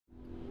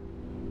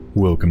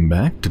Welcome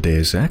back to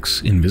Deus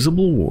Ex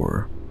Invisible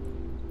War.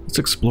 Let's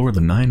explore the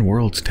Nine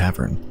Worlds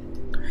Tavern.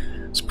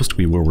 It's supposed to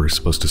be where we're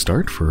supposed to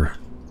start for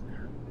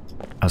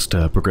us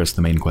to progress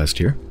the main quest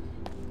here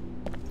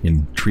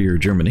in Trier,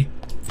 Germany.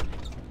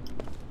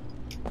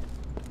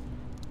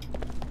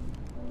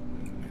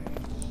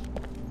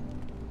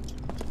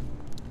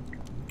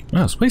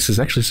 Wow, this place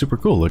is actually super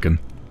cool looking.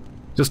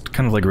 Just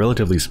kind of like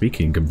relatively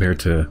speaking compared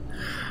to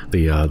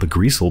the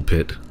Greasel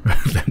pit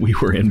that we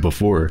were in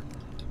before,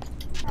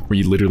 where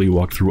you literally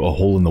walk through a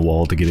hole in the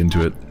wall to get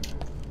into it.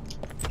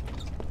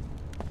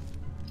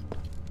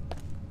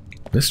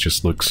 This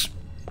just looks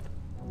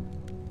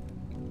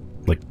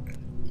like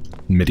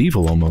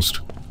medieval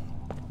almost.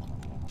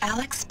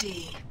 Alex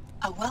D.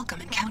 A welcome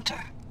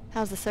encounter.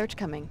 How's the search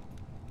coming?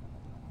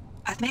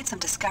 I've made some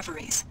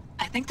discoveries.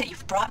 I think that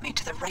you've brought me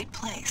to the right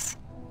place.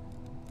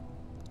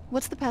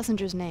 What's the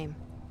passenger's name?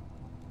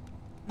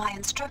 My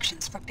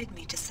instructions forbid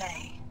me to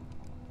say.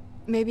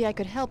 Maybe I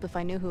could help if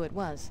I knew who it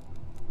was.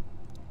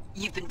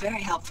 You've been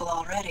very helpful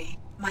already.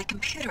 My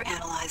computer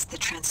analyzed the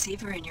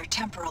transceiver in your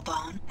temporal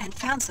bone and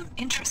found some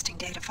interesting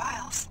data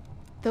files.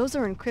 Those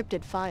are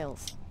encrypted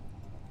files.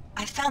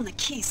 I found the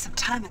keys some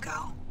time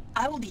ago.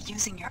 I will be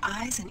using your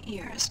eyes and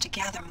ears to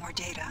gather more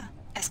data.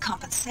 As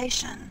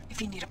compensation,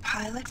 if you need a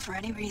pilot for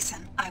any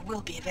reason, I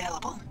will be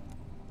available.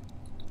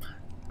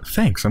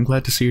 Thanks, I'm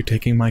glad to see you're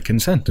taking my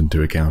consent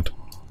into account.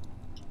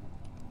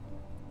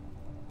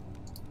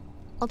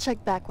 I'll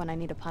check back when I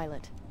need a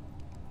pilot.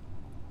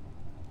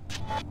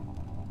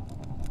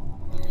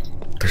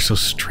 They're so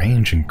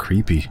strange and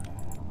creepy.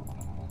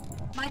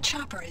 My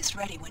chopper is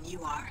ready when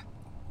you are.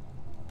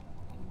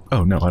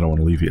 Oh no, I don't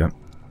want to leave yet.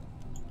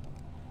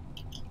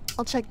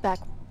 I'll check back.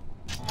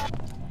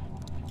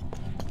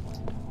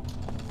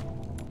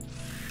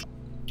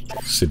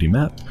 City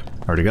map.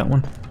 Already got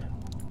one.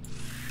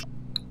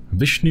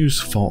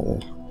 Vishnu's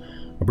Fall.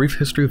 A brief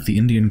history of the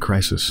Indian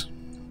crisis.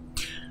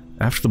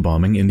 After the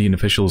bombing, Indian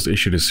officials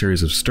issued a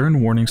series of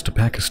stern warnings to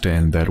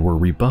Pakistan that were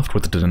rebuffed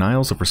with the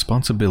denials of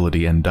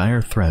responsibility and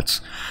dire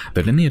threats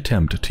that any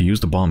attempt to use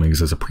the bombings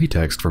as a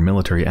pretext for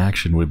military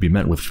action would be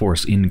met with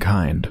force in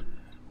kind.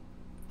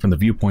 From the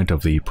viewpoint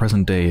of the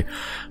present-day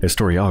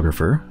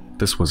historiographer,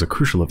 this was a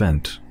crucial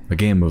event, a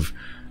game of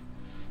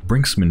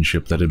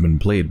brinksmanship that had been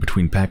played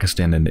between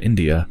Pakistan and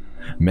India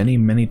many,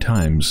 many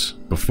times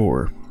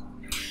before.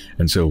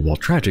 And so, while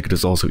tragic, it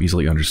is also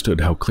easily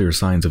understood how clear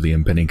signs of the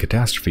impending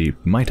catastrophe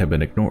might have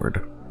been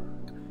ignored.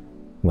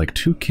 Like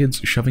two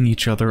kids shoving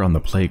each other on the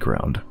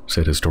playground,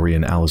 said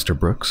historian Alistair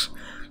Brooks,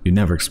 you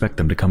never expect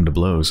them to come to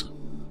blows.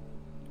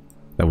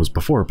 That was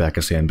before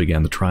Pakistan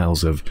began the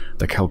trials of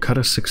the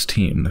Calcutta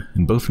 16,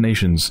 and both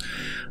nations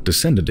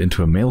descended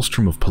into a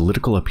maelstrom of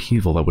political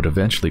upheaval that would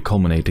eventually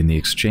culminate in the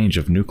exchange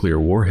of nuclear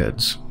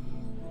warheads.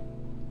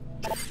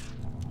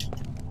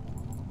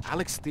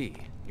 Alex D.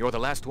 You're the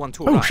last one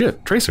to arrive. Oh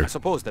shit, Tracer. I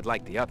suppose that,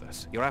 like the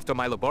others, you're after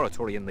my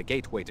laboratory in the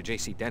gateway to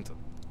J.C. Denton.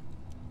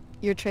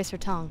 You're Tracer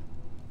Tong.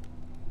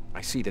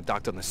 I see that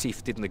Dr.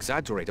 Nassif didn't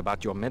exaggerate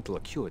about your mental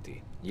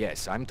acuity.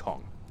 Yes, I'm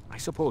Tong. I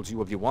suppose you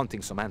will be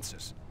wanting some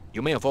answers.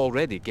 You may have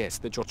already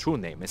guessed that your true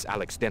name is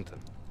Alex Denton.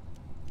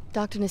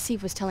 Dr.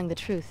 Nassif was telling the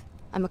truth.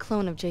 I'm a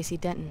clone of J.C.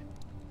 Denton.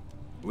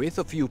 With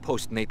a few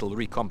postnatal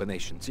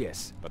recombinations,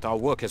 yes. But our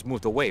work has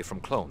moved away from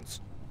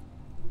clones.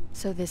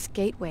 So this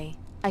gateway,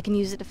 I can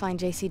use it to find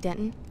J.C.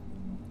 Denton?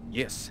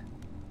 Yes.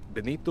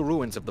 Beneath the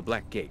ruins of the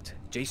Black Gate,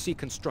 J.C.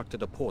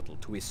 constructed a portal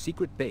to his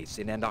secret base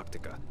in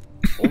Antarctica.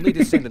 Only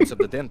descendants of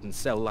the Denton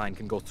cell line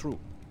can go through.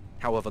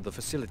 However, the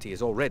facility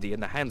is already in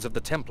the hands of the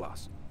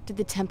Templars. Did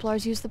the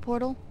Templars use the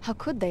portal? How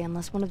could they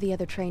unless one of the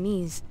other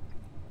trainees...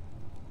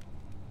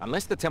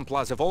 Unless the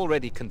Templars have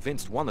already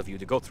convinced one of you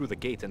to go through the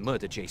gate and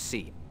murder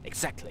J.C.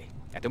 Exactly.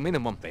 At a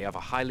minimum, they have a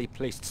highly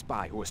placed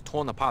spy who has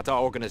torn apart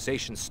our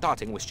organization,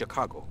 starting with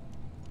Chicago.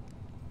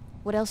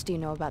 What else do you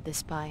know about this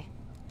spy?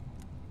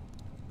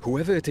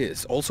 Whoever it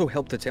is also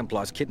helped the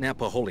Templars kidnap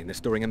Her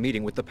Holiness during a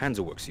meeting with the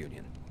Panzerworks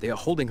Union. They are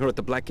holding her at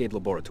the Blackgate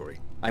Laboratory.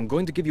 I'm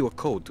going to give you a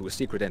code to a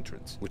secret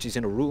entrance, which is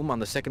in a room on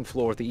the second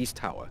floor of the East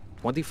Tower,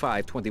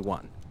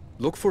 2521.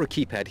 Look for a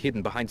keypad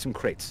hidden behind some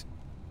crates.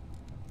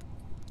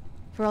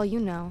 For all you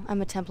know,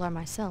 I'm a Templar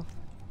myself.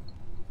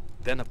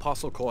 Then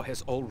Apostle Corps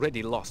has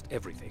already lost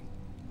everything.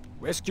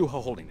 Rescue Her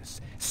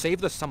Holiness.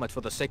 Save the summit for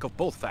the sake of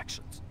both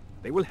factions.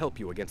 They will help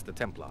you against the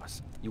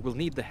Templars. You will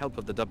need the help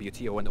of the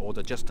WTO and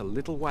Order just a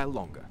little while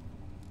longer.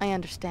 I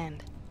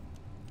understand.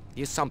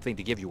 Here's something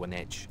to give you an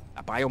edge.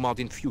 A biomod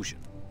infusion.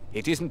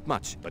 It isn't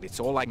much, but it's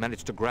all I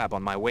managed to grab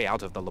on my way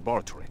out of the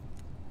laboratory.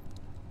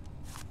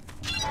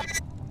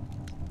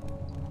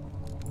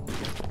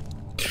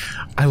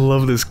 I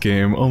love this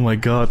game. Oh my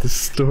god, this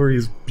story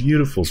is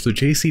beautiful. So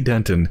J.C.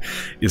 Denton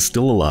is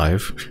still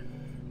alive.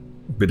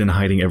 Been in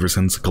hiding ever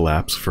since the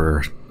collapse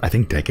for, I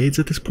think, decades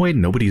at this point.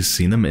 Nobody's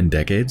seen them in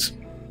decades.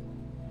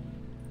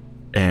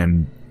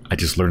 And I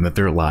just learned that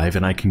they're alive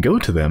and I can go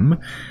to them.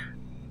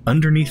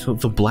 Underneath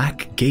the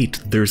Black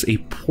Gate, there's a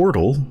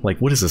portal, like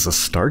what is this, a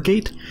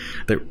Stargate?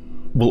 That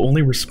will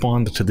only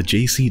respond to the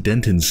J.C.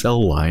 Denton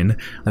cell line,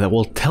 and that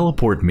will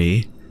teleport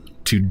me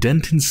to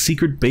Denton's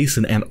secret base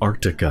in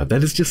Antarctica.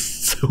 That is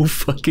just so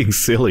fucking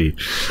silly.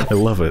 I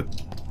love it.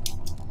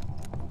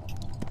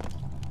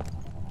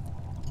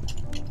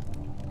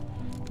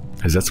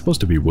 Is that supposed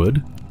to be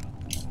wood?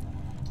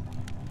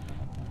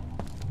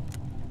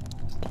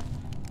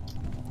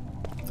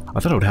 I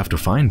thought I would have to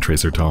find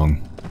Tracer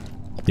Tong.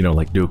 You know,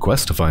 like do a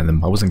quest to find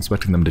them. I wasn't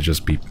expecting them to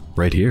just be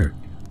right here.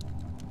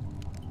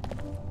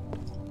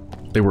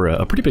 They were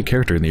a pretty big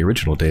character in the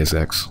original Deus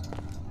Ex.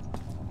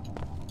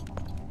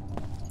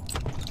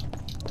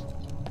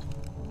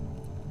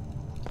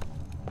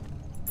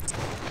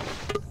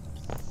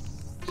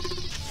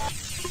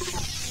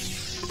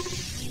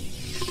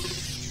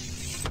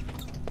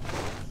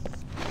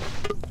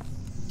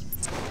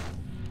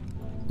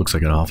 Looks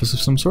like an office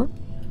of some sort.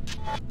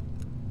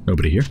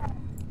 Nobody here.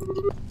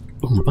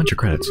 Ooh, a bunch of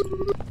credits.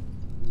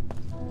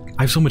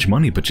 I have so much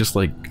money, but just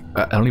like,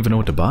 I don't even know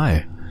what to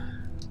buy.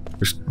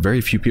 There's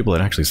very few people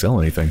that actually sell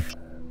anything.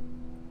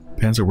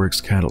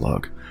 Panzerworks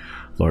catalog.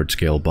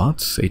 Large-scale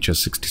bots.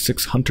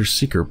 HS-66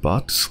 Hunter-Seeker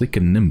bot. Sleek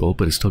and nimble,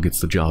 but it still gets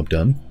the job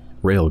done.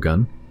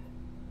 Railgun.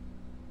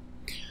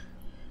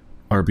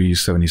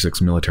 RB-76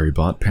 military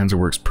bot.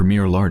 Panzerworks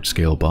premier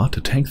large-scale bot.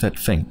 A tank that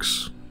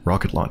thinks.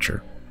 Rocket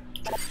launcher.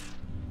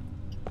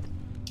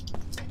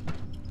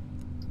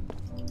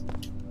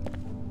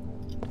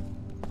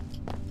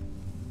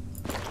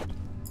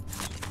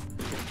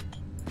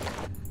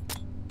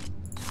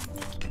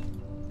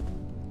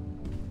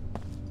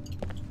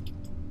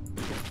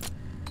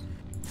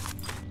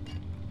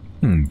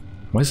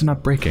 Why is it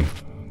not breaking?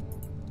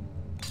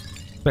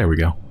 There we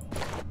go.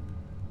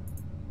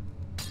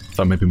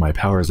 Thought maybe my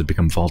powers had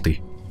become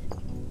faulty.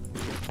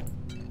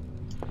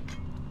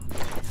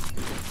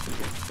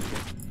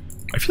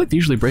 I feel like they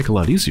usually break a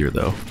lot easier,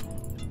 though.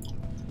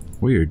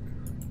 Weird.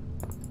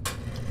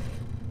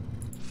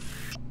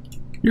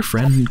 Your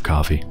friend,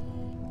 Coffee.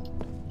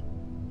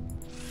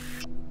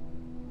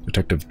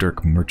 Detective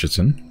Dirk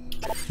Murchison.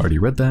 Already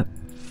read that.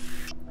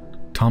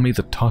 Tommy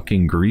the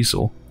Talking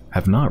Greasel.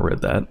 Have not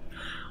read that.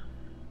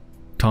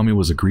 Tommy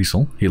was a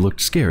greasel. He looked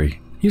scary.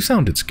 He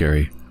sounded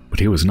scary. But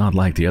he was not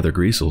like the other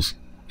greasels.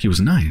 He was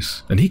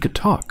nice, and he could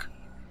talk.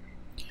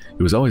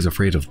 He was always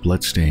afraid of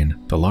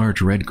Bloodstain, the large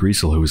red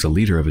greasel who was the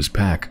leader of his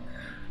pack.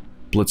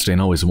 Bloodstain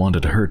always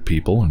wanted to hurt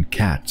people, and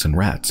cats, and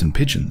rats, and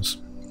pigeons.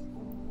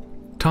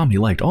 Tommy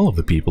liked all of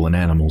the people and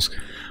animals,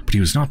 but he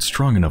was not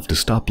strong enough to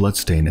stop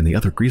Bloodstain and the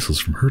other greasels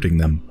from hurting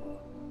them.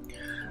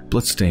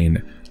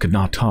 Bloodstain could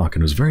not talk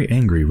and was very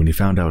angry when he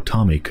found out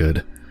Tommy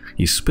could.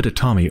 He spit at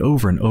Tommy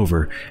over and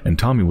over, and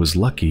Tommy was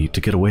lucky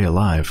to get away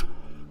alive.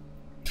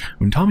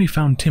 When Tommy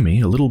found Timmy,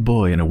 a little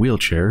boy in a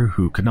wheelchair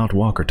who could not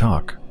walk or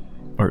talk,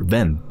 or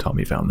then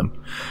Tommy found them.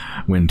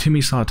 When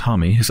Timmy saw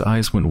Tommy, his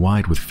eyes went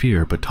wide with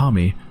fear, but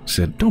Tommy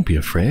said, "Don't be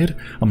afraid,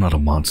 I'm not a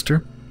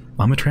monster.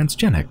 I'm a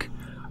transgenic.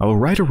 I will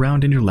ride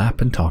around in your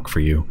lap and talk for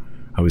you.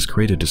 I was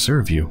created to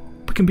serve you.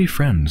 We can be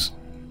friends."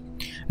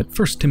 At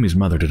first, Timmy's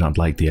mother did not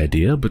like the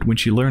idea, but when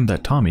she learned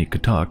that Tommy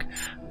could talk,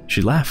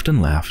 she laughed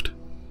and laughed.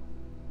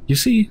 You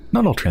see,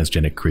 not all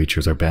transgenic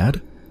creatures are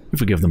bad. If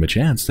we give them a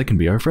chance, they can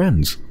be our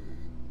friends.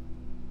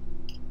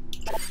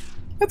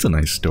 That's a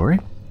nice story.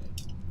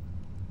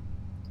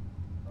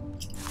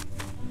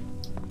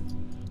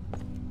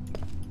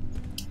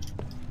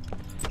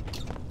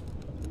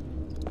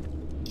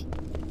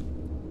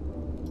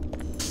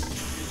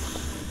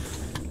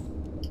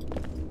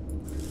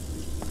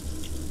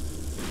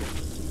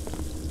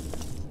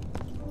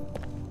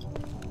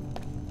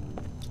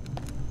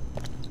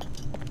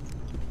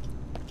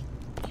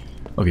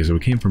 Okay, so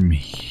we came from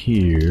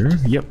here.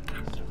 Yep.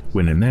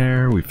 Went in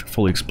there. We've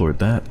fully explored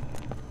that.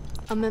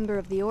 A member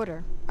of the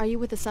Order. Are you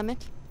with the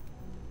Summit?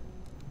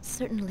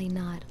 Certainly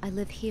not. I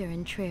live here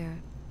in Trier.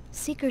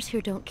 Seekers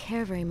here don't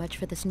care very much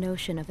for this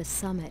notion of a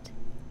summit.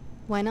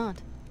 Why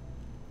not?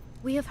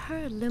 We have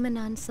heard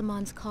Luminan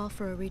Saman's call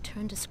for a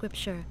return to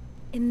scripture.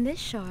 In this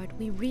shard,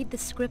 we read the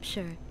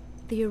scripture,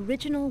 the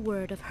original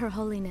word of Her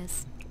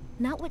Holiness,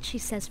 not what she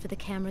says for the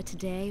camera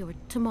today or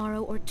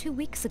tomorrow or 2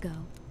 weeks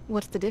ago.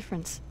 What's the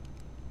difference?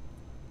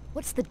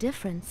 What's the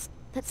difference?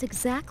 That's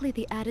exactly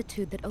the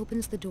attitude that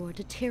opens the door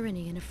to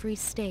tyranny in a free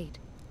state,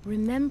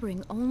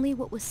 remembering only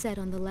what was said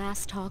on the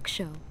last talk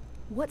show.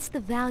 What's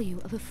the value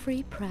of a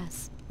free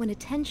press when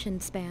attention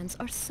spans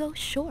are so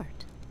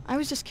short? I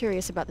was just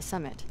curious about the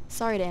Summit.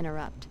 Sorry to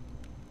interrupt.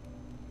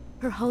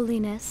 Her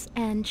Holiness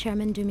and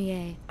Chairman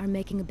Dumier are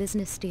making a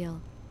business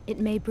deal. It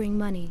may bring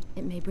money,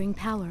 it may bring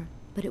power,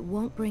 but it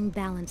won't bring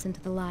balance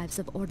into the lives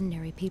of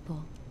ordinary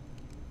people.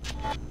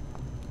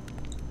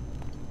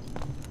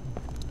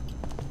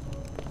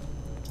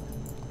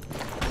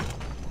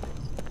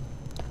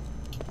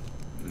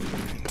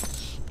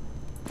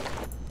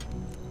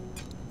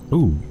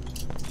 Ooh.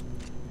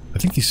 I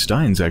think these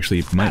steins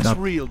actually might not... That's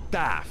real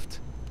daft.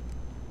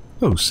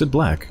 Oh, Sid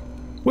Black.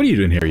 What are you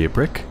doing here, you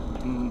prick?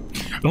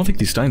 I don't think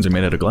these steins are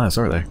made out of glass,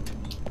 are they?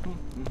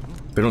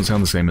 They don't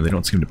sound the same and they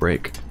don't seem to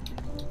break.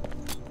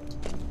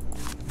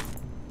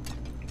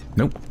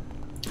 Nope.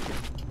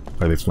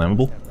 Are they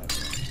flammable?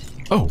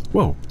 Oh,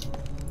 whoa.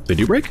 They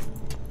do break?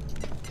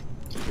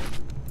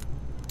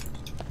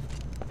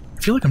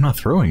 I feel like I'm not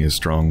throwing as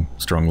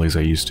strongly as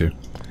I used to.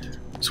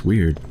 It's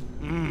weird.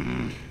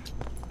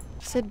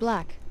 Sid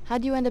Black,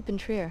 how'd you end up in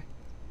Trier?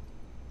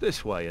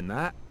 This way and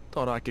that.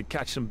 Thought I could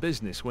catch some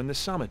business when the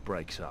summit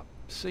breaks up.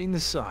 Seen the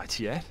sights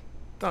yet?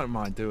 Don't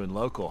mind doing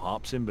local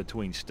hops in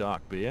between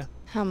stock beer.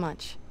 How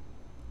much?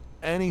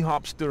 Any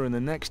hops during the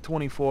next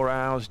 24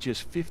 hours,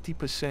 just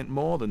 50%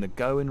 more than the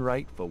going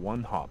rate for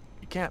one hop.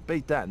 You can't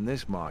beat that in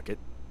this market.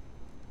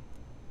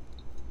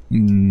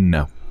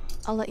 No.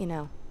 I'll let you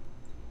know.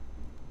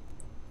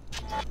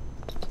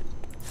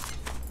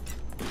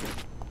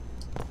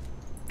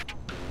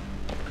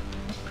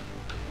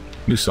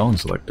 New song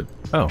selected.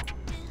 Oh.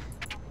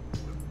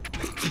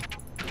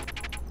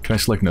 Can I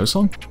select no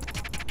song?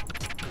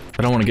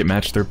 I don't want to get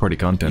matched third-party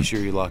content. You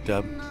sure you're locked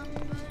up?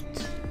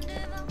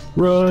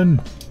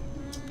 Run!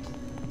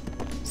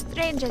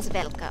 Strangers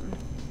welcome.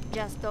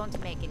 Just don't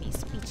make any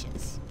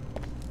speeches.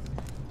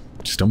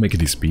 Just don't make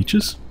any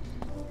speeches?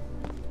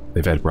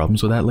 They've had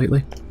problems with that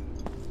lately?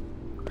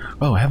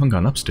 Oh, I haven't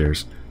gone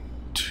upstairs.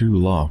 2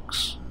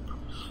 locks.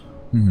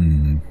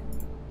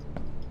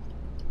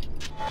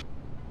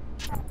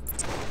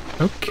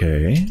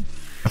 Okay.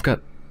 I've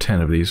got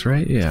 10 of these,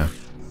 right? Yeah.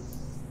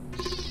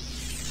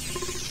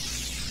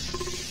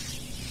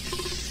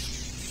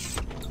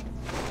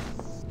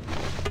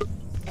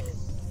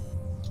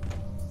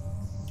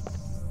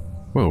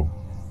 Whoa.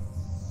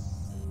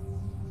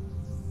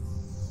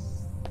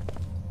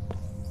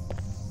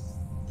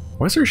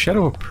 Why is there a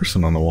shadow of a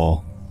person on the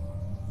wall?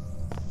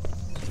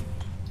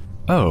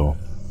 Oh.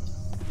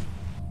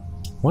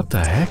 What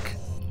the heck?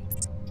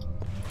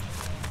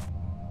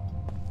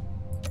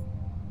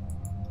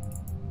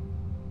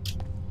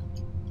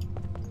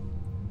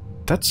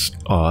 That's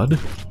odd.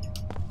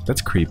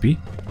 That's creepy.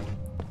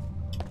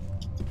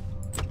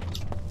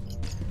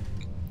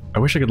 I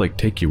wish I could, like,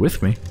 take you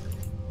with me.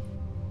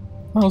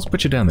 Well, let's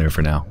put you down there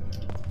for now.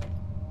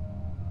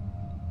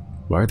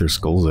 Why are there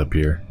skulls up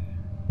here?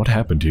 What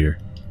happened here?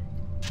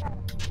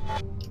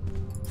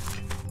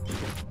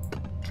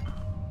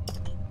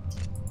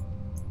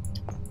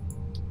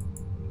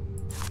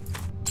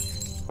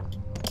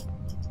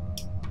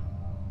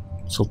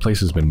 This whole place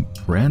has been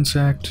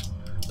ransacked.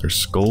 There's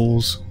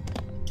skulls.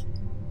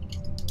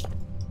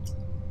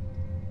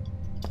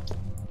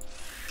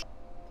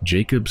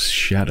 Jacob's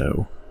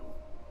Shadow.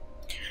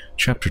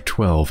 Chapter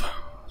 12. A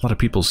lot of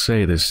people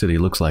say this city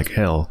looks like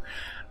hell,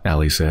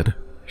 Allie said.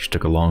 She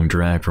took a long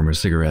drag from her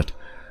cigarette.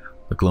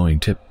 The glowing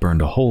tip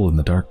burned a hole in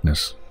the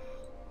darkness.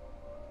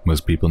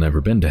 Most people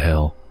never been to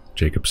hell,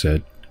 Jacob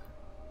said.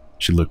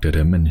 She looked at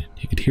him, and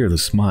he could hear the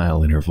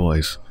smile in her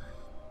voice.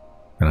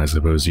 And I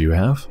suppose you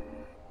have?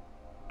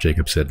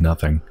 Jacob said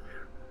nothing,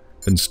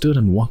 then stood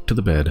and walked to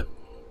the bed.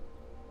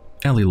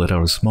 Allie let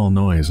out a small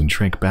noise and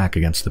shrank back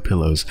against the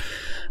pillows,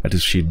 as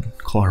if she'd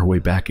claw her way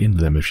back into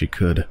them if she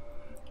could.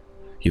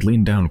 He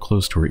leaned down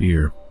close to her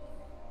ear.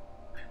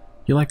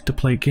 "You like to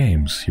play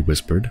games," he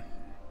whispered,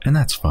 "and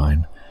that's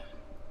fine.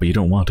 But you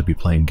don't want to be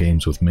playing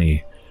games with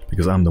me,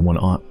 because I'm the one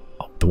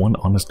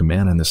honest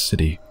man in this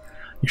city.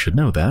 You should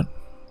know that,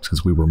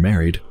 since we were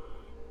married."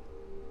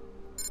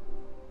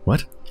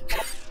 What?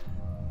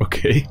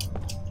 Okay.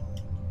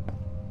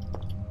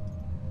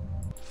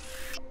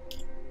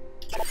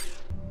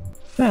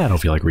 I don't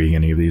feel like reading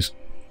any of these.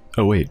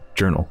 Oh wait,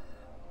 journal.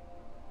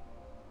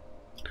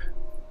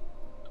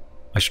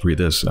 I should read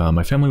this.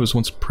 My family was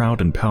once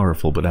proud and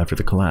powerful, but after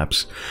the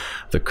collapse,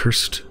 the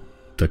cursed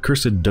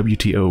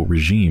WTO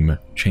regime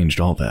changed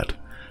all that.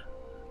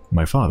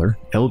 My father,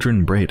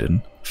 Eldrin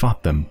Braden,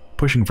 fought them,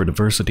 pushing for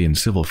diversity and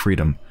civil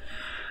freedom,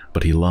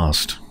 but he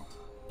lost.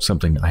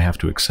 Something I have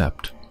to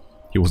accept.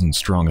 He wasn't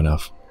strong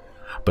enough.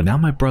 But now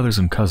my brothers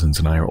and cousins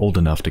and I are old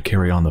enough to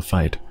carry on the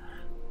fight.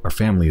 Our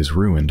family is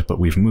ruined, but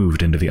we've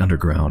moved into the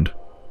underground.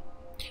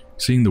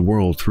 Seeing the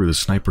world through the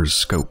sniper's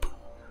scope.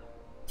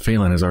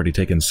 Phelan has already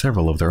taken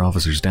several of their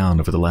officers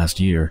down over the last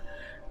year,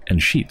 and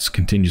Sheets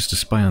continues to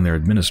spy on their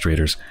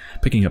administrators,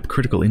 picking up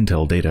critical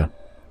intel data.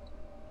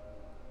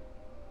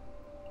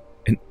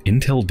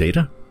 Intel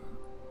data?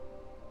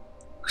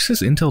 Who says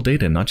intel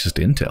data, not just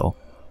intel?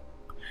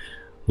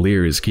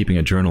 Lear is keeping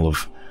a journal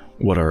of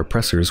what our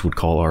oppressors would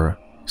call our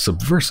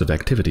subversive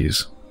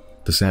activities.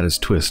 The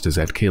saddest twist is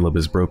that Caleb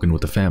is broken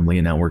with the family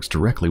and now works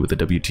directly with the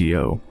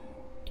WTO.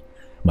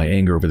 My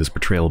anger over this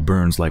betrayal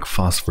burns like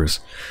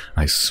phosphorus.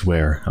 I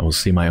swear I will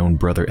see my own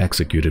brother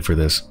executed for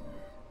this.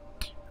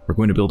 We're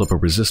going to build up a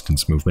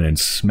resistance movement and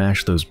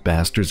smash those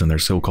bastards and their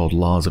so-called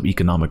laws of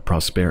economic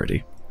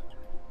prosperity.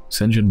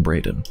 Senjin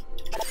Braden.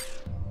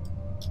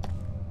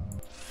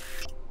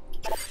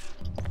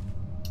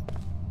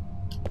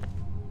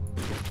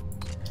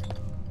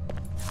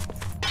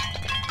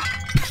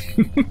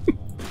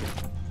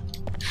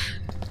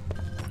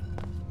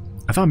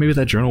 I thought maybe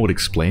that journal would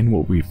explain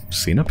what we've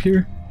seen up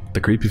here? The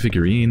creepy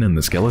figurine and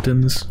the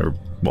skeletons? Or,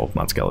 well,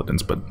 not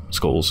skeletons, but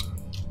skulls.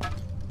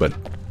 But,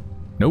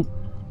 nope,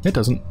 it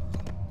doesn't.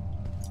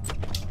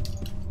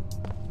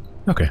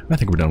 Okay, I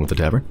think we're done with the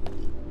tavern.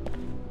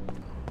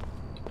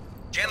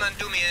 Chairman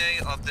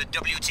Dumier of the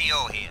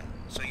WTO here.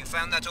 So you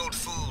found that old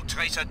fool,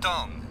 Tracer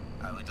Dong?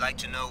 I would like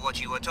to know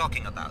what you are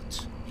talking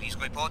about. Please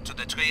report to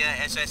the Trier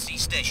SSC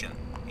station.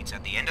 It's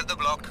at the end of the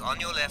block, on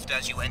your left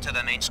as you enter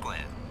the main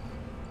square.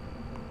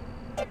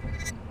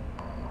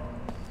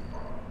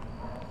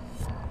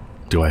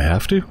 Do I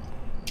have to?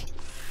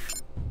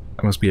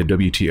 That must be a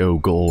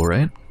WTO goal,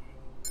 right?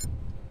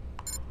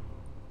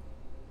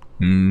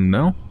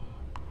 No?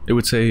 It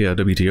would say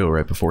WTO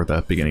right before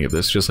the beginning of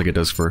this, just like it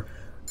does for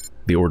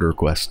the order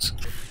quests.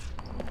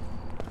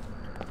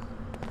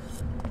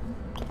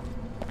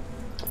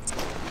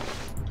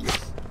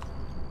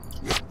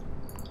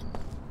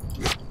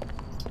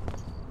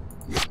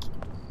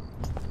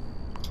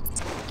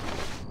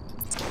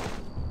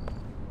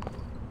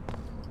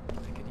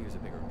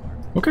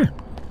 Okay,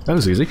 that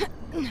was easy.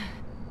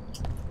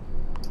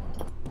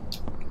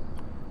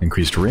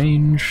 Increased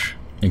range,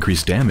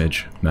 increased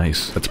damage.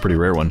 Nice, that's a pretty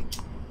rare one.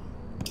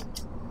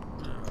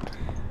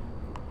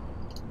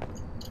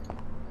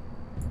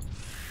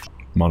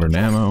 Modern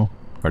ammo,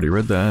 already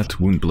read that.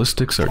 Wound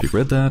ballistics, already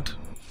read that.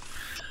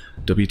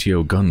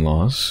 WTO gun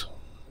laws.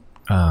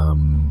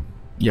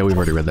 Yeah, we've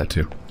already read that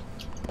too.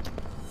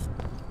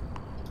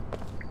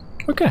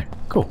 Okay,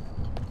 cool.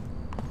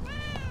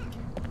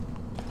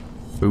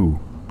 Ooh.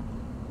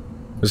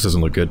 This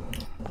doesn't look good.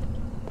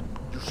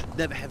 You should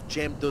never have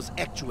jammed those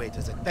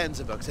actuators at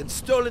Panzerwerks and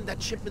stolen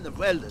that shipment of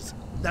welders.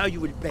 Now you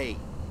will pay.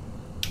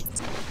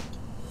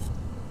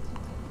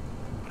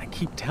 I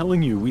keep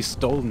telling you, we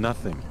stole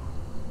nothing.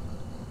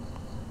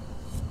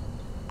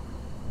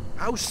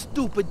 How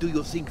stupid do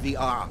you think we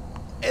are?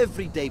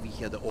 Every day we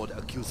hear the Order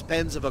accuse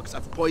Panzerwerks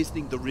of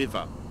poisoning the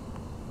river.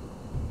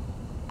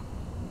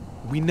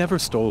 We never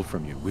stole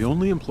from you. We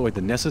only employed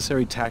the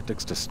necessary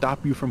tactics to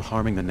stop you from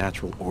harming the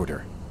natural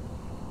order.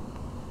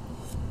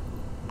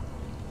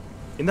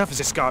 Enough of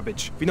this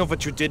garbage. We know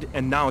what you did,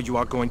 and now you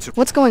are going to...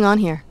 What's going on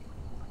here?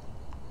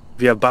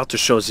 We are about to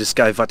show this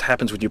guy what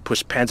happens when you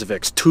push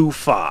Panzerwerks too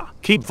far.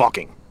 Keep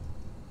walking.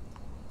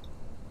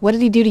 What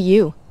did he do to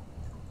you?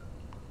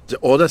 The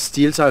Order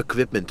steals our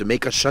equipment to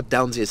make us shut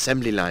down the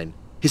assembly line.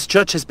 His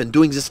church has been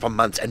doing this for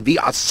months, and we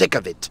are sick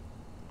of it.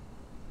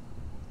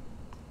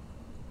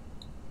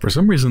 For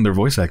some reason, their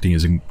voice acting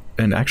is...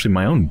 and actually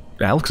my own,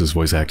 Alex's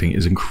voice acting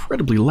is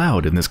incredibly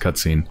loud in this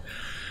cutscene.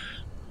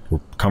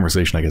 Well,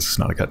 conversation, I guess it's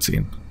not a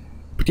cutscene.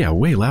 But yeah,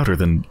 way louder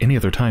than any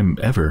other time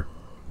ever.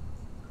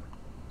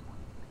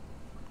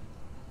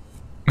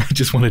 I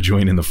just want to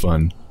join in the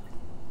fun.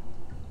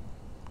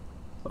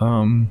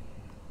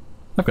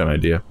 I've got an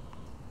idea.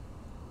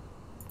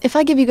 If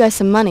I give you guys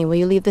some money, will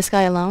you leave this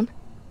guy alone?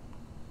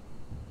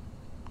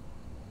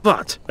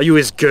 What? Are you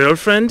his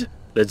girlfriend?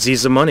 Let's see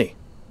the money.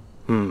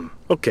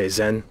 Okay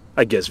then.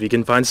 I guess we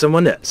can find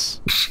someone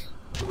else.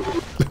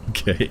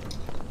 Okay.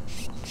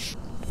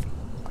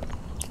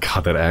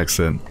 God, that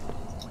accent.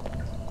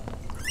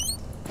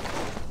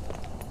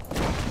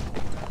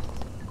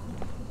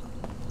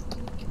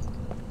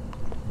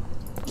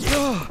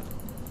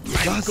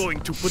 I'm going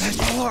to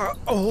put more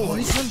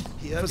poison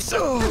here.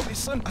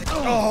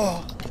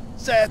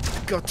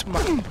 That got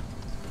my...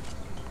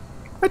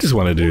 I just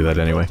wanted to do that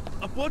anyway.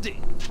 A body.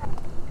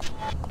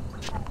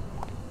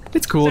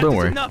 It's cool, don't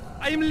worry. Enough.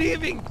 I am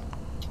leaving.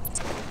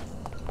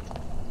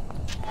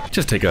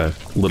 Just take a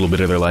little bit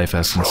of their life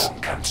essence.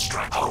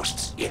 Construct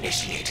hosts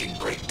initiating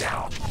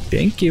breakdown.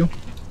 Thank you.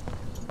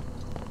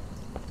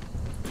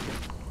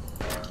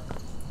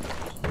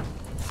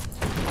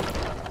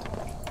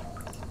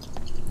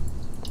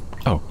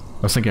 Oh,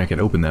 I was thinking I could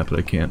open that, but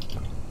I can't.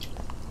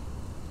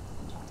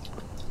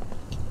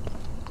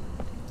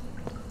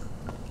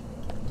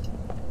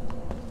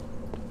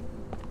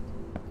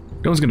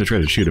 No one's gonna try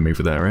to shoot at me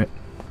for that, right?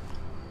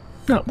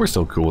 No, we're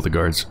still cool with the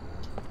guards.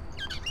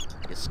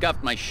 You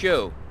scuffed my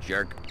shoe,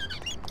 jerk.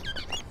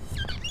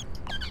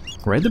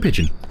 Ride the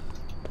pigeon.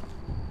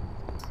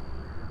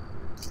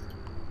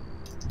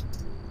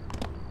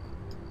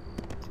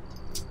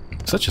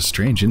 Such a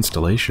strange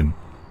installation.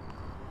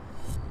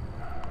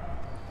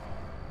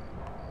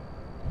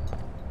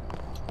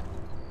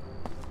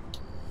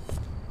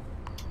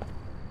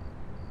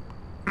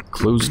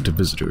 Closed to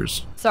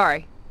visitors.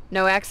 Sorry.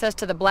 No access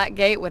to the Black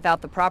Gate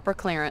without the proper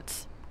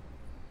clearance.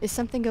 Is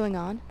something going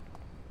on?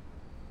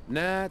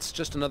 Nah, it's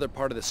just another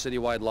part of the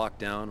citywide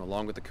lockdown,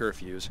 along with the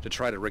curfews, to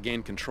try to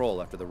regain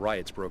control after the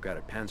riots broke out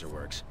at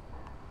Panzerwerks.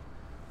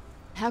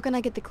 How can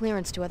I get the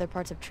clearance to other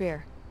parts of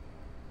Trier?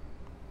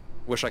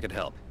 Wish I could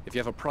help. If you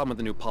have a problem with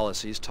the new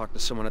policies, talk to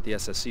someone at the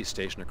SSC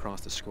station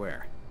across the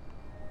square.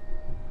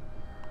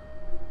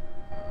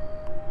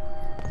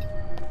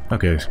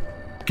 Okay,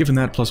 given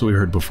that plus what we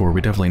heard before,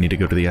 we definitely need to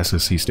go to the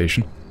SSC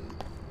station.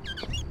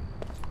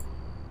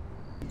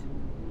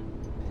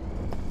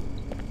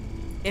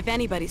 If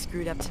anybody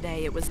screwed up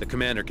today, it was... The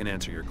commander can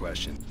answer your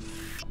question.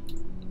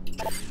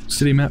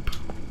 City map.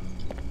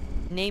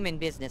 Name and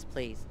business,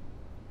 please.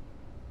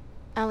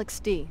 Alex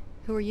D.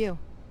 Who are you?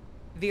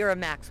 Vera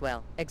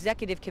Maxwell,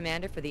 Executive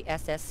Commander for the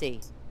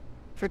SSC.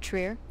 For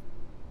Trier?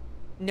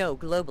 No,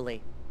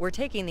 globally. We're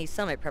taking these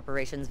summit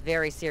preparations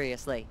very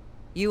seriously.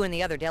 You and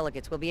the other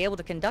delegates will be able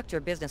to conduct your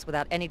business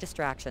without any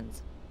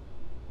distractions.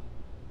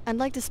 I'd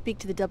like to speak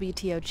to the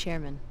WTO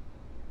chairman.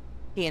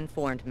 He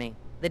informed me.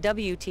 The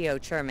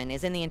WTO chairman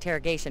is in the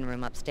interrogation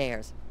room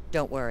upstairs.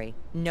 Don't worry,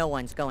 no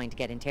one's going to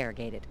get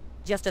interrogated.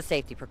 Just a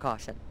safety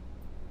precaution.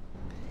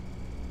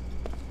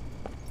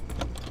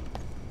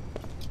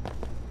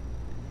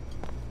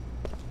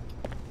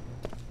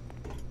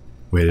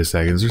 Wait a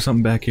second, is there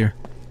something back here?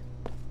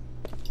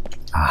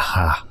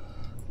 Aha.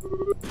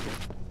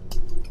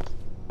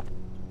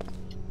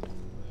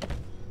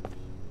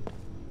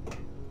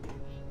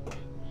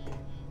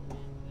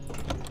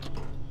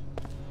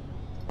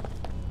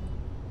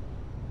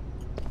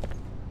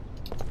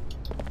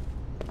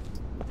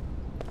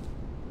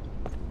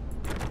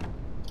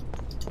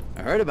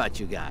 I heard about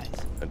you guys.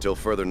 Until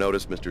further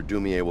notice, Mr.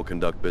 Dumier will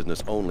conduct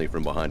business only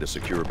from behind a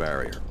secure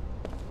barrier.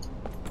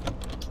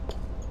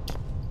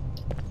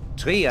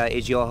 Tria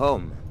is your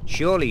home.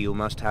 Surely you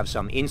must have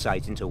some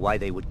insight into why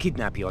they would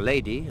kidnap your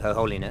lady, Her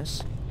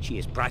Holiness. She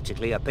is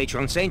practically a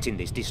patron saint in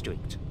this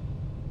district.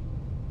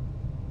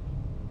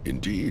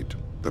 Indeed.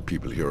 The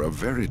people here are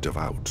very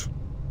devout.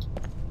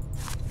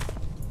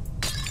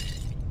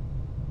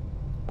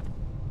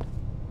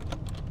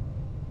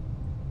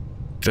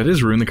 Did I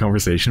just ruin the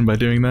conversation by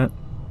doing that?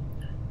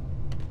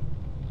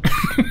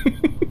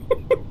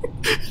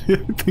 I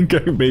think I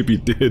maybe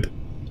did.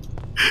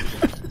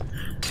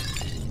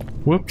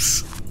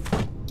 Whoops.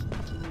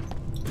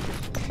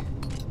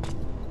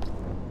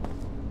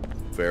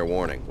 Fair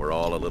warning, we're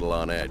all a little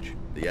on edge.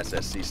 The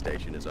SSC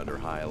station is under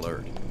high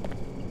alert.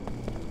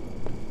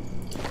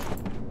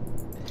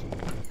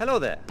 Hello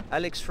there.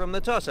 Alex from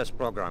the Tarsus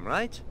program,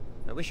 right?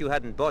 I wish you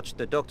hadn't botched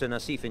the Dr.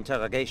 Nassif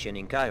interrogation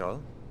in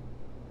Cairo.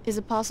 Is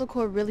Apostle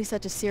Corps really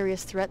such a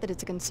serious threat that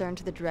it's a concern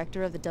to the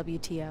director of the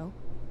WTO?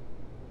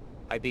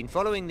 I've been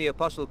following the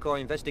Apostle Corps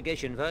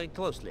investigation very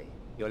closely.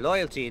 Your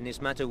loyalty in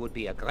this matter would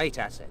be a great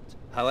asset.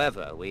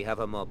 However, we have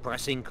a more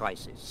pressing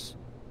crisis.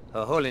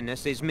 Her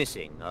Holiness is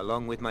missing,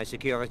 along with my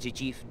security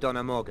chief,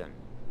 Donna Morgan.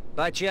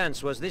 By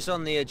chance, was this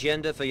on the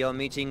agenda for your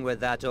meeting with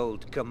that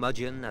old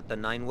curmudgeon at the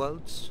Nine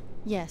Worlds?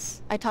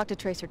 Yes, I talked to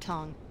Tracer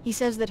Tong. He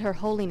says that Her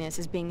Holiness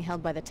is being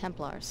held by the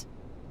Templars.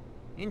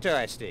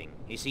 Interesting.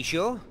 Is he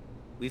sure?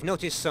 We've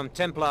noticed some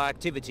Templar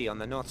activity on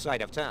the north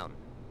side of town.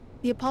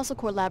 The Apostle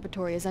Corps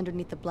laboratory is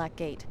underneath the Black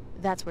Gate.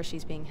 That's where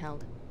she's being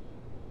held.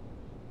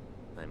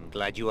 I'm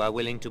glad you are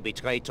willing to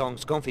betray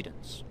Tong's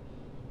confidence.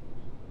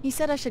 He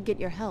said I should get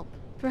your help.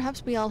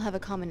 Perhaps we all have a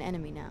common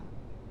enemy now.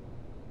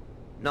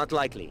 Not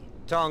likely.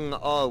 Tong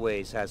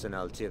always has an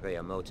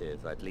ulterior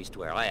motive, at least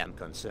where I am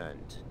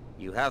concerned.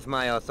 You have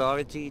my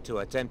authority to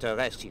attempt to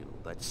arrest you,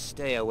 but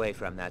stay away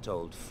from that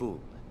old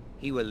fool.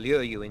 He will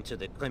lure you into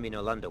the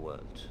criminal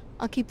underworld.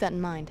 I'll keep that in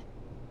mind.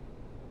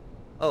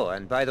 Oh,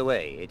 and by the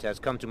way, it has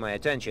come to my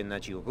attention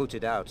that you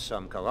rooted out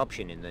some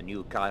corruption in the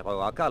new Cairo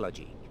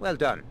archaeology. Well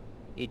done.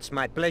 It's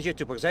my pleasure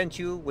to present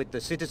you with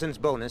the citizen's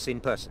bonus in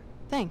person.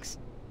 Thanks.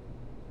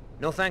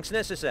 No thanks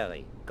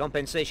necessary.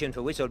 Compensation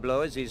for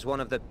whistleblowers is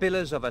one of the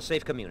pillars of a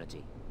safe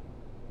community.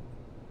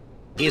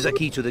 Here's a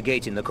key to the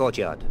gate in the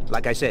courtyard.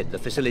 Like I said, the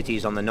facility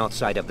is on the north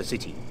side of the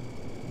city.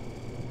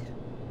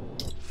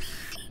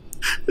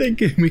 They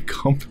gave me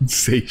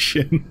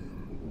compensation.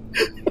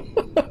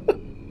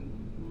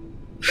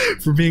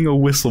 For being a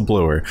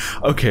whistleblower.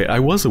 Okay, I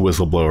was a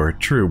whistleblower,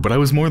 true, but I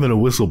was more than a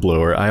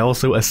whistleblower. I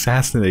also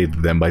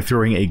assassinated them by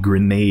throwing a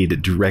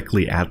grenade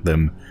directly at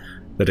them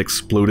that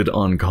exploded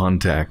on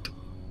contact.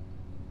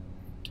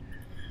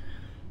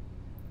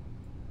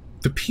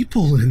 The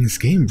people in this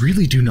game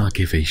really do not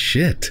give a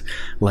shit.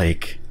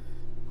 Like,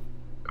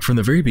 from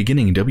the very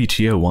beginning,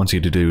 WTO wants you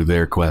to do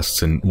their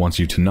quests and wants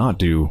you to not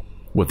do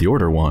what the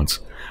Order wants.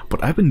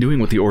 But I've been doing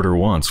what the Order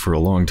wants for a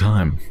long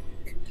time.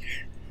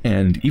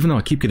 And even though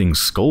I keep getting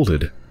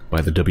scolded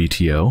by the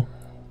WTO,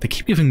 they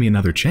keep giving me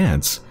another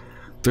chance.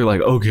 They're like,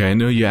 okay, I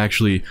know you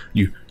actually,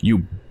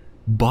 you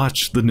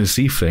botched the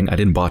Nassif thing. I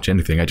didn't botch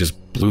anything, I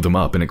just blew them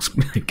up and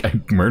I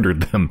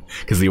murdered them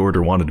because the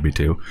Order wanted me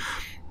to.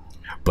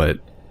 But,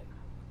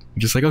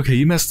 just like, okay,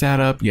 you messed that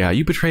up. Yeah,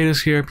 you betrayed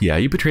us here. Yeah,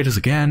 you betrayed us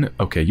again.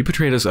 Okay, you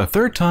betrayed us a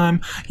third time.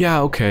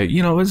 Yeah, okay,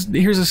 you know,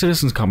 here's a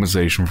citizen's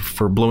compensation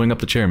for blowing up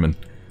the chairman.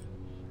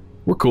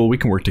 We're cool, we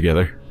can work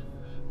together.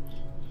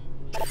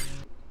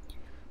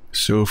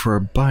 So for our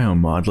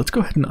biomod, let's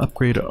go ahead and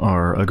upgrade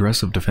our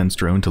aggressive defense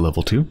drone to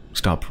level 2.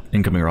 Stop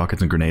incoming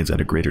rockets and grenades at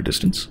a greater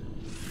distance.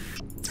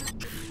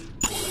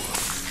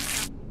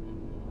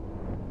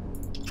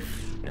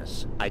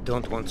 Yes, I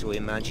don't want to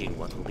imagine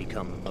what will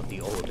become of the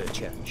older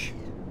church.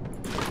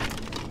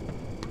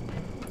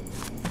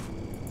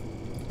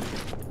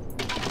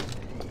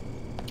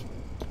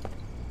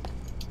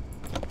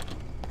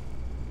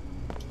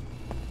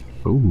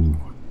 Ooh,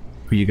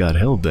 who you got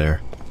held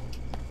there?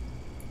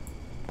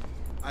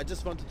 I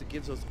just wanted to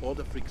give those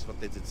order freaks what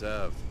they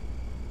deserve.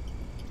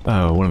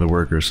 Oh, one of the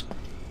workers.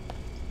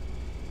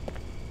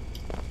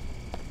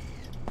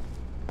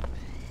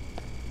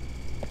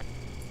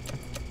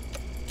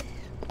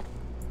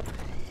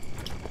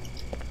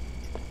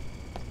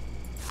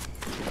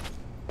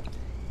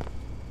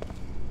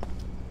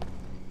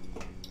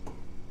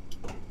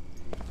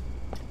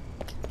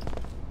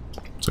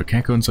 So I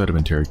can't go inside of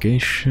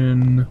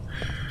interrogation.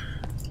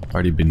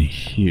 Already been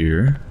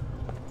here.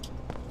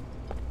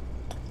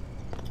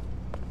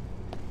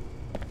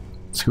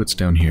 Let's see what's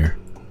down here.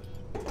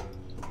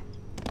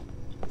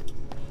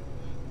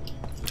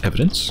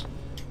 Evidence?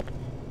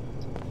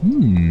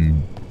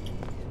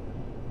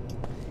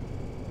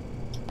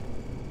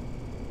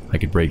 I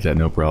could break that,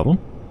 no problem.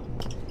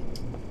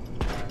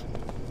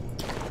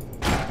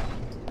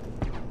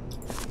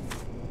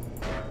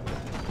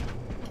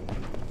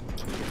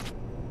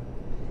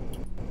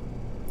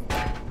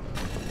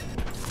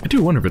 I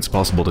do wonder if it's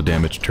possible to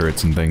damage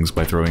turrets and things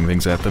by throwing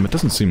things at them. It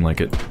doesn't seem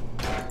like it.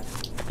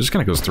 It just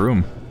kind of goes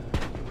through them.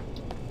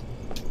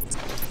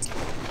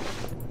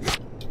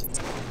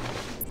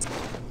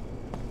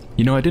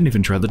 You know, I didn't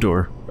even try the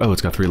door. Oh,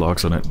 it's got 3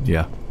 locks on it.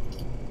 Yeah.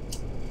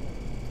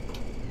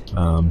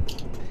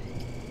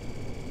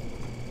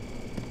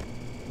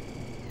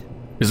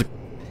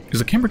 Is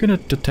the camera gonna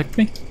detect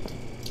me?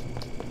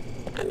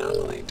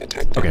 Anomaly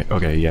detected.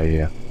 Okay,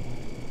 yeah.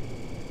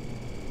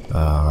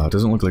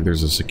 Doesn't look like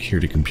there's a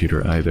security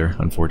computer either,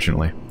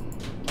 unfortunately.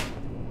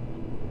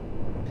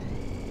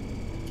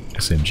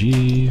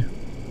 SMG,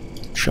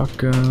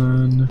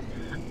 shotgun,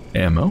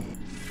 ammo,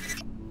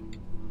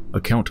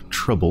 account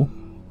trouble.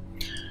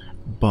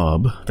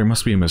 Bob, there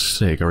must be a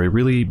mistake. Are I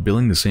really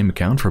billing the same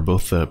account for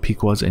both the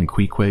Pequod's and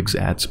Queequeg's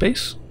ad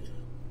space?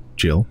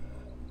 Jill.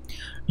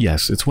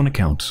 Yes, it's one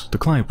account. The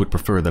client would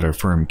prefer that our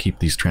firm keep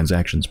these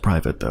transactions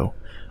private, though.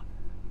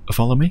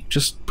 Follow me?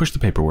 Just push the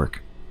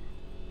paperwork.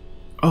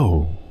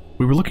 Oh,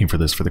 we were looking for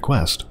this for the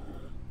quest.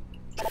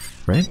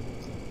 Right?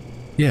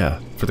 Yeah,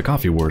 for the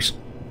Coffee Wars.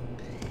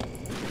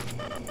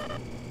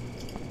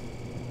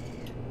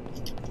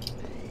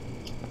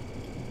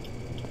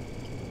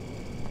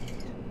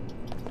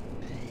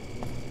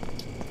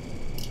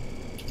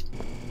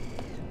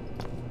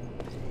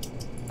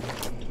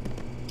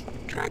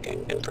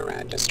 Tracking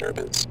infrared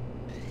disturbance.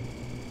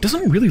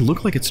 Doesn't really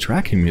look like it's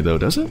tracking me though,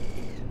 does it?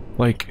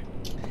 Like...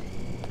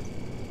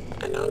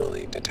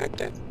 Anomaly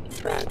detected.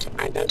 Threat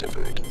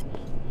identified.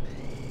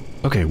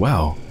 Okay,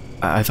 wow.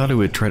 I thought it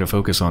would try to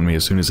focus on me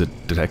as soon as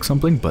it detects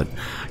something, but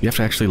you have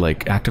to actually,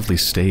 like, actively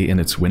stay in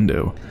its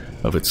window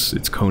of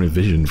its cone of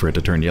vision for it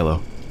to turn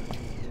yellow.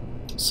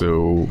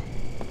 So...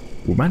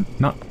 we might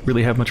not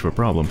really have much of a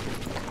problem.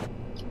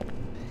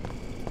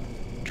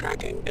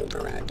 Tracking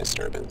infrared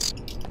disturbance.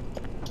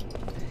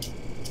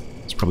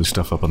 There's probably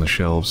stuff up on the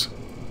shelves.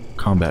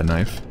 Combat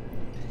knife.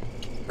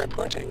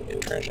 Reporting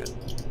intrusion.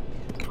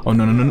 Oh,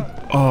 no.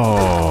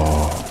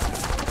 Oh!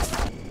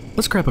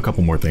 Let's grab a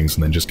couple more things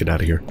and then just get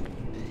out of here.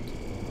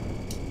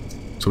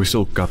 So we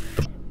still got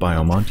the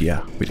biome on?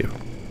 Yeah, we do.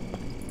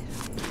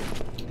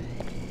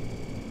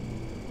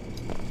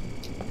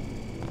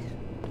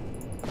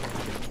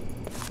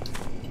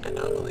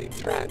 Anomaly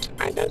threat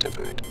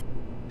identified.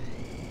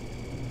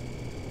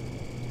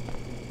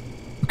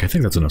 Okay, I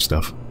think that's enough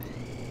stuff.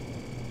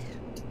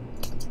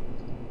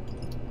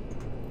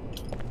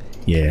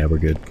 Yeah, we're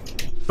good.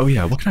 Oh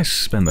yeah, what can I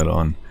spend that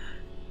on?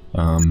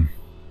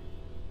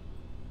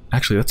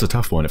 Actually, that's a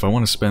tough one. If I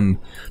want to spend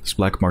this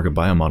black market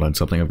biomod on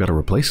something, I've got to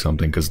replace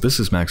something, because this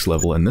is max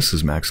level and this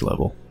is max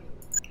level.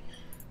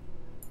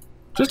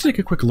 Just take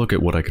a quick look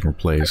at what I can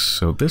replace.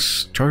 So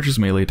this charges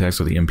melee attacks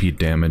with EMP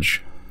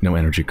damage, no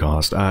energy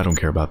cost. I don't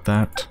care about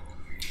that.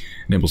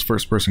 Enables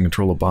first-person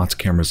control of bots,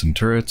 cameras, and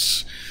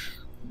turrets.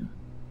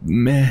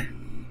 Meh.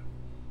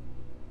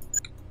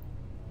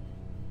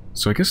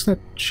 So I guess that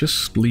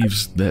just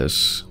leaves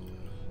this.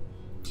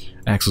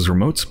 Acts as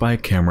remote spy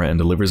camera and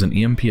delivers an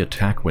EMP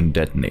attack when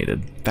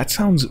detonated. That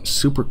sounds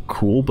super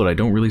cool, but I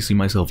don't really see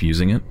myself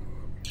using it.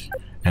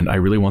 And I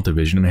really want the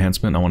vision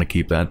enhancement. I want to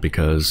keep that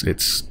because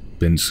it's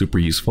been super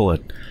useful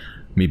at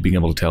me being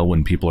able to tell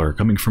when people are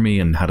coming for me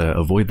and how to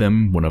avoid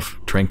them when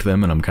I've tranked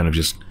them and I'm kind of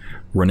just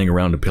running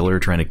around a pillar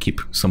trying to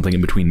keep something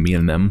in between me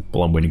and them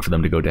while I'm waiting for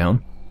them to go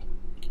down.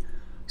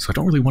 So I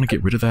don't really want to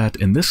get rid of that.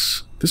 And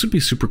this would be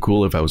super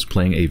cool if I was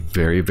playing a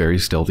very, very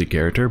stealthy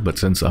character, but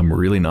since I'm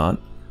really not,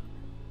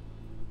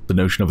 the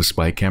notion of a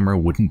spy camera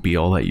wouldn't be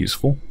all that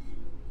useful.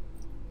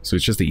 So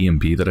it's just the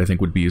EMP that I think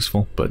would be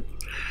useful, but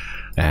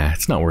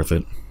it's not worth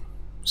it.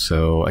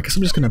 So I guess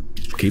I'm just gonna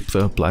keep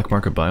the black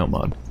market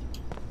biomod.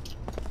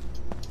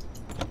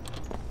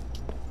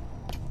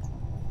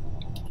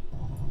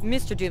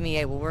 Mr.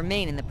 Dumier will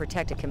remain in the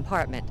protected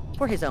compartment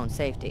for his own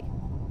safety.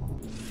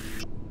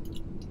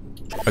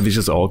 Are these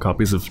just all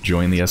copies of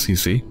Join the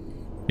SEC?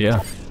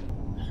 Yeah.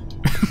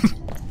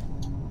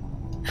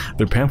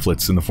 They're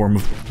pamphlets in the form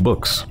of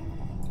books.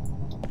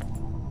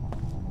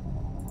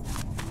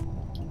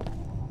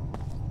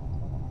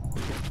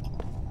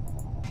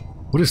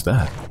 What is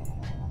that?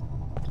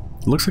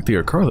 It looks like the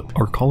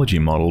arcology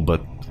model,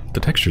 but the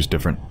texture's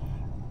different.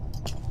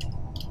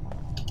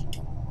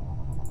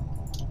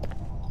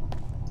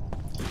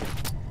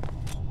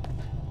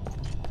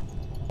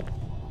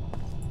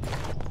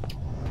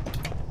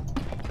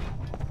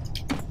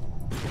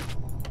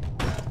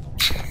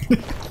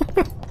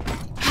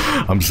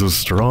 I'm so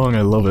strong,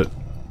 I love it.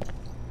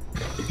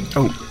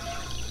 Oh.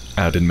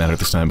 Didn't matter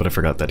this time, but I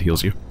forgot that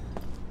heals you.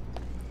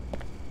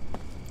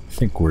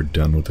 think we're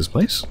done with this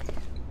place.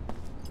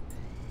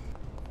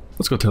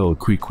 Let's go tell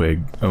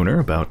Queequeg owner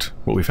about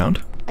what we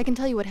found. I can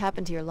tell you what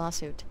happened to your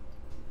lawsuit.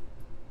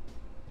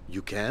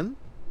 You can?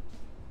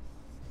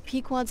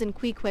 Pequods and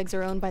Queequegs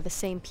are owned by the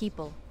same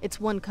people. It's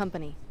one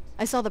company.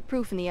 I saw the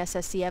proof in the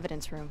SSC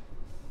evidence room.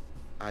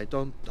 I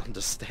don't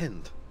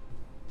understand.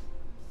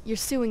 You're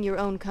suing your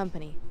own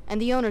company,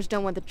 and the owners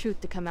don't want the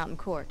truth to come out in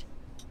court.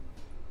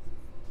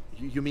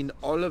 You mean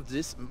all of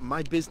this,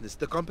 my business,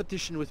 the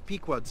competition with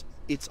Pequods,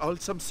 it's all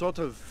some sort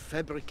of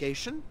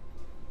fabrication?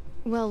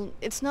 Well,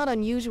 it's not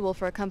unusual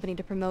for a company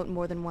to promote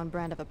more than one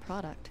brand of a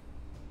product.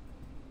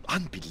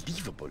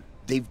 Unbelievable.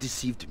 They've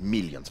deceived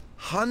millions,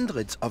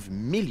 hundreds of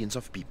millions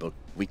of people.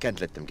 We can't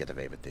let them get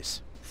away with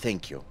this.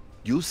 Thank you.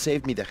 You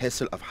saved me the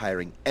hassle of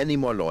hiring any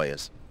more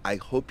lawyers. I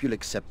hope you'll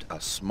accept a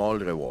small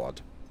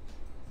reward.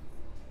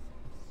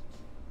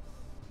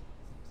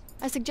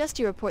 I suggest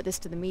you report this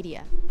to the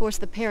media. Force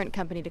the parent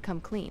company to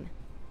come clean.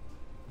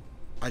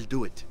 I'll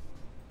do it.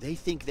 They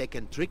think they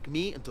can trick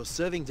me into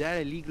serving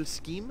their illegal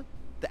scheme?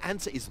 The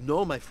answer is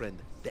no, my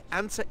friend. The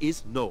answer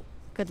is no.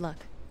 Good luck.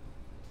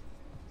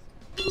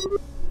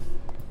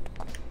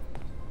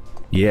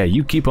 Yeah,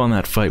 you keep on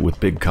that fight with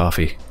Big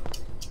Coffee.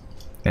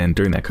 And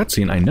during that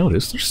cutscene, I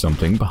noticed there's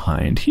something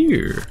behind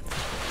here.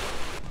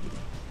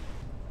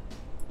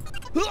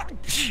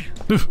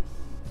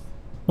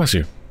 Bless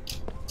you.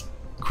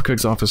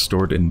 Queequeg's office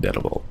stored in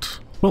Data Vault.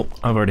 Well,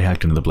 I've already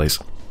hacked into the place.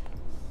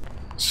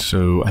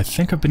 So, I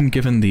think I've been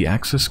given the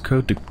access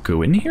code to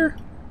go in here?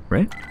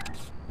 Right?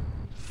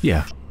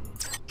 Yeah.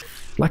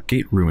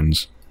 Blackgate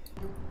Ruins.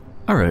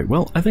 Alright,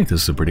 well, I think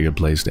this is a pretty good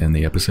place to end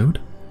the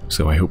episode.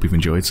 So I hope you've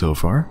enjoyed so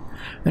far.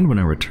 And when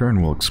I return,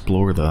 we'll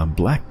explore the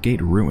Blackgate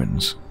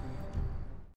Ruins.